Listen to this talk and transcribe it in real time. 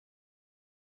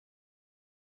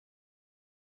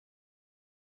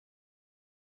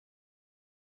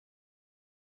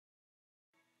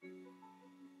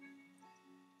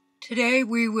Today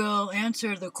we will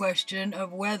answer the question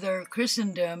of whether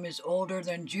Christendom is older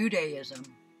than Judaism.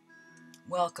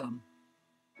 Welcome.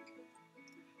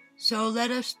 So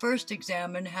let us first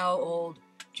examine how old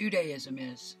Judaism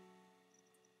is.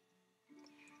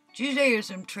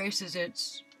 Judaism traces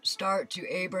its start to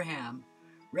Abraham,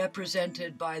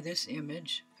 represented by this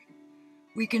image.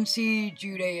 We can see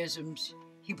Judaism's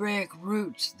Hebraic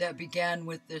roots that began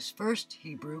with this first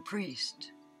Hebrew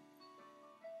priest.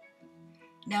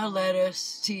 Now let us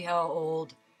see how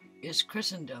old is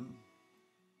Christendom.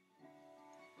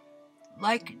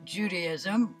 Like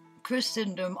Judaism,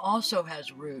 Christendom also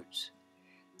has roots.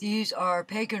 These are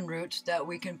pagan roots that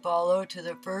we can follow to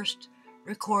the first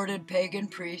recorded pagan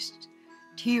priest,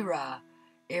 Terah,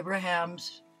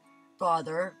 Abraham's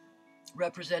father,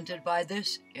 represented by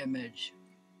this image.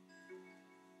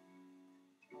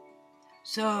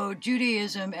 So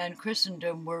Judaism and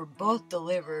Christendom were both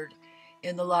delivered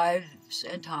in the lives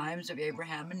and times of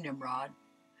Abraham and Nimrod.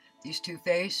 These two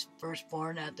faced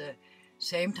firstborn at the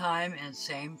same time and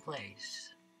same place.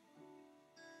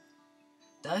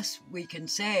 Thus, we can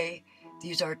say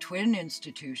these are twin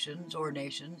institutions or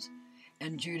nations,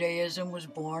 and Judaism was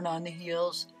born on the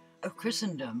heels of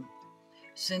Christendom,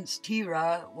 since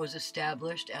Terah was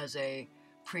established as a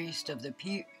priest of the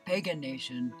pagan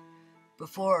nation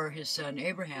before his son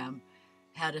Abraham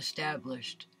had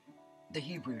established the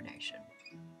Hebrew nation.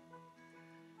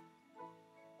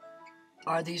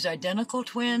 Are these identical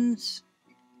twins?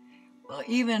 Well,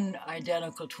 even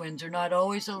identical twins are not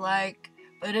always alike,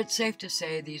 but it's safe to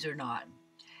say these are not.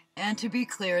 And to be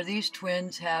clear, these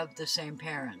twins have the same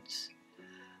parents.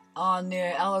 On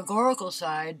the allegorical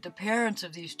side, the parents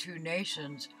of these two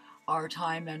nations are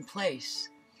time and place,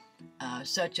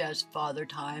 such as Father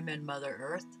Time and Mother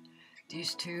Earth.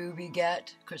 These two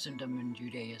beget Christendom and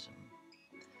Judaism.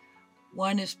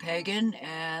 One is pagan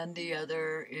and the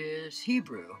other is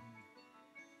Hebrew.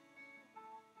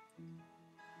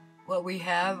 What we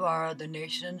have are the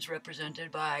nations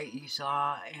represented by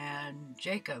Esau and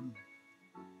Jacob.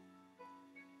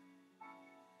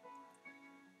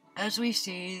 As we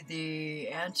see, the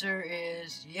answer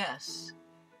is yes,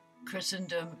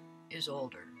 Christendom is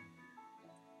older.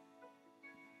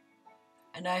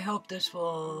 And I hope this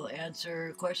will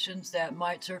answer questions that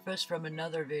might surface from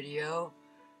another video,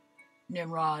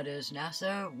 Nimrod is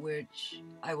NASA, which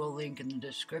I will link in the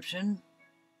description.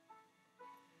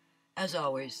 As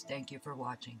always, thank you for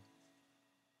watching.